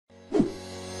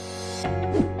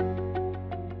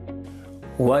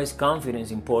Why is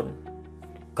confidence important?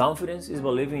 Confidence is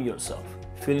believing in yourself,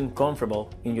 feeling comfortable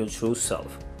in your true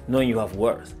self, knowing you have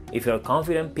worth. If you are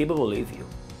confident, people believe you.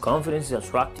 Confidence is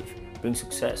attractive, brings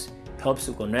success, helps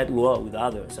you connect well with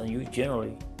others, and you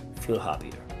generally feel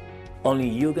happier. Only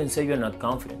you can say you're not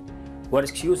confident. What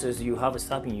excuses do you have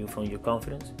stopping you from your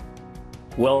confidence?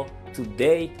 Well,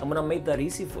 today I'm gonna make that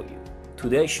easy for you.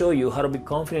 Today I show you how to be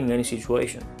confident in any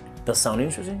situation. Does that sound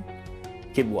interesting?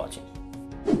 Keep watching.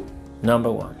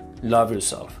 Number 1. Love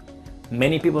yourself.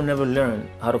 Many people never learn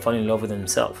how to fall in love with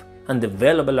themselves and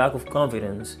develop a lack of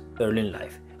confidence early in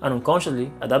life, and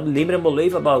unconsciously adopt limiting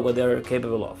belief about what they are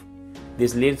capable of.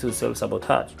 This leads to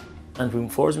self-sabotage and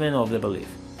reinforcement of the belief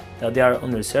that they are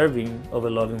undeserving of a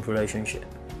loving relationship.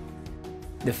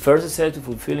 The first step to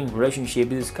fulfilling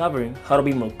relationship is discovering how to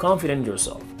be more confident in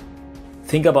yourself.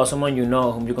 Think about someone you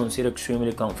know whom you consider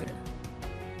extremely confident.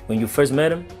 When you first met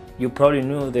them, you probably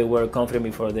knew they were confident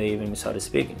before they even started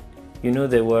speaking. You knew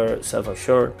they were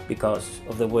self-assured because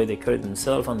of the way they carried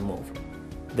themselves and moved.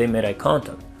 They made eye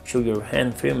contact, shook your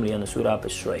hand firmly, and stood up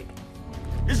straight.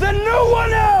 Is there no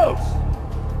one else?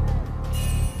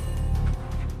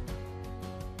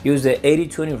 Use the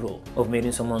 80-20 rule of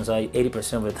meeting someone's eye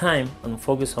 80% of the time and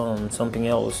focus on something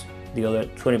else the other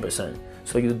 20%,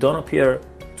 so you don't appear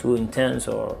too intense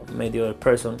or make the other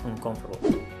person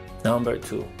uncomfortable. Number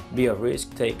 2. Be a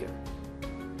risk taker.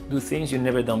 Do things you've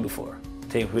never done before.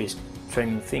 Take risks, try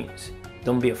new things.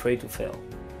 Don't be afraid to fail.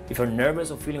 If you're nervous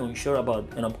or feeling unsure about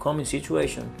an upcoming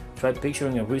situation, try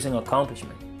picturing a recent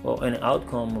accomplishment or an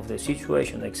outcome of the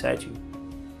situation that excites you.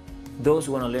 Those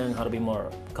who want to learn how to be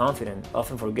more confident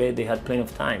often forget they had plenty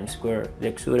of times where they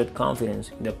exuded confidence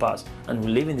in the past, and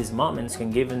reliving these moments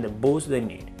can give them the boost they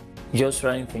need. Just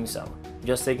trying things out,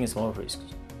 just taking small risks.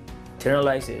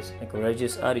 Internalizes a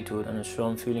courageous attitude and a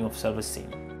strong feeling of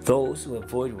self-esteem. Those who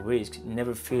avoid risks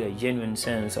never feel a genuine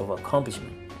sense of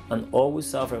accomplishment and always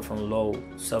suffer from low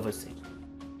self-esteem.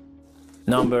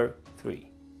 Number 3.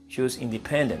 Choose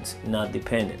independence, not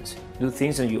dependence. Do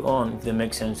things on your own if they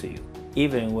make sense to you,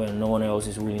 even when no one else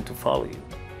is willing to follow you.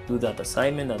 Do that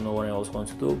assignment that no one else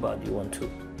wants to do but you want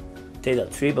to. Take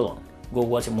that trip alone. Go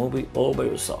watch a movie all by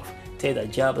yourself. Take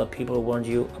that job that people warned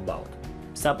you about.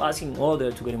 Stop asking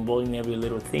others to get involved in every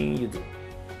little thing you do.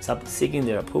 Stop seeking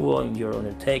their approval in your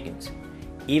undertakings.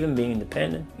 Even being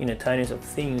independent in the tiniest of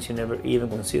things you never even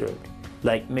considered,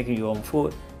 like making your own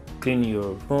food, cleaning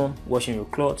your room, washing your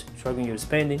clothes, tracking your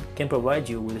spending, can provide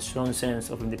you with a strong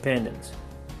sense of independence.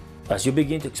 As you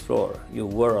begin to explore your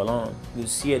world alone, you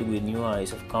see it with new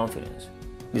eyes of confidence.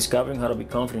 Discovering how to be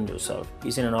confident in yourself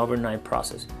isn't an overnight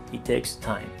process. It takes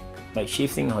time. By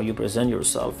shifting how you present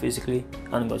yourself physically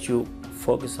and what you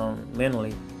focus on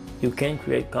mentally, you can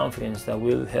create confidence that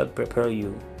will help prepare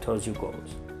you towards your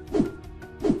goals.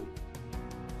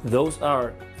 Those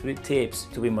are 3 tips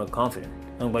to be more confident.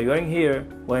 And while you're in here,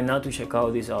 why not to check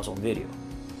out this awesome video?